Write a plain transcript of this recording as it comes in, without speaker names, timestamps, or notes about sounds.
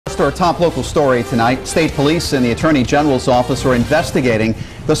for a top local story tonight. State Police and the Attorney General's office are investigating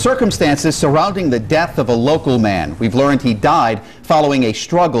the circumstances surrounding the death of a local man. We've learned he died following a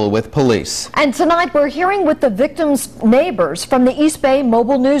struggle with police. And tonight we're hearing with the victim's neighbors from the East Bay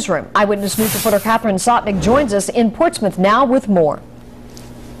Mobile Newsroom. Eyewitness News reporter Catherine Sotnick joins us in Portsmouth now with more.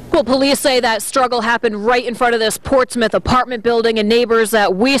 Well, police say that struggle happened right in front of this Portsmouth apartment building, and neighbors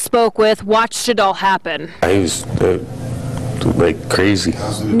that we spoke with watched it all happen. He was like crazy.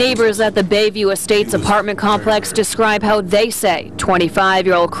 Neighbors at the Bayview Estates apartment complex describe how they say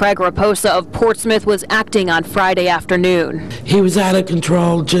 25-year-old Craig Raposa of Portsmouth was acting on Friday afternoon. He was out of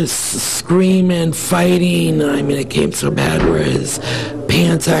control, just screaming, fighting. I mean, it came so bad where his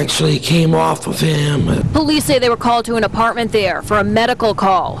pants actually came off of him. Police say they were called to an apartment there for a medical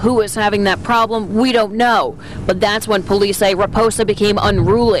call. Who was having that problem, we don't know. But that's when police say Raposa became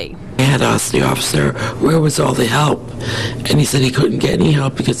unruly. I had asked the officer, where was all the help? And he said he couldn't get any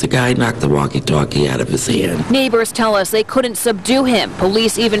help because the guy knocked the walkie-talkie out of his hand. Neighbors tell us they couldn't subdue him.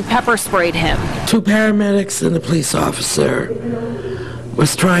 Police even pepper sprayed him. 2 paramedics and a police officer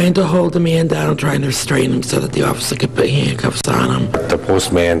was trying to hold the man down, trying to restrain him so that the officer could put handcuffs on him. The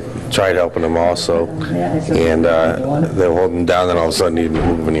postman tried helping him also, and they were holding him down, and all of a sudden he didn't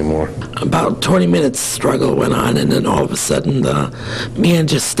move anymore. About 20 minutes struggle went on, and then all of a sudden the man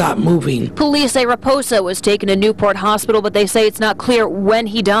just stopped moving. Police say Raposa was taken to Newport Hospital, but they say it's not clear when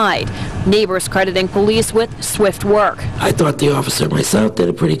he died. Neighbors crediting police with swift work. I thought the officer myself did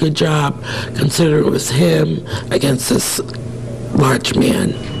a pretty good job, considering it was him against this large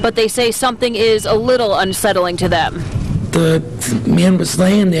man. But they say something is a little unsettling to them. The man was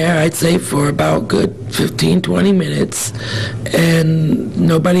laying there, I'd say, for about good 15, 20 minutes, and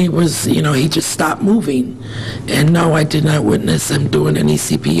nobody was, he just stopped moving. And no, I did not witness him doing any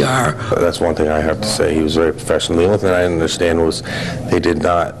CPR. That's one thing I have to say. He was very professional. The only thing I didn't understand was they did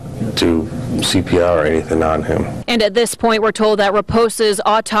not do CPR or anything on him. And at this point, we're told that Raposa's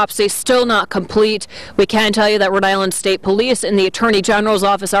autopsy is still not complete. We can tell you that Rhode Island State Police and the Attorney General's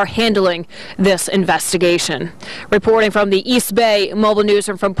office are handling this investigation. Reporting from the East Bay Mobile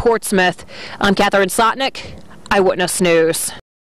Newsroom from Portsmouth, I'm Catherine Sotnick, Eyewitness News.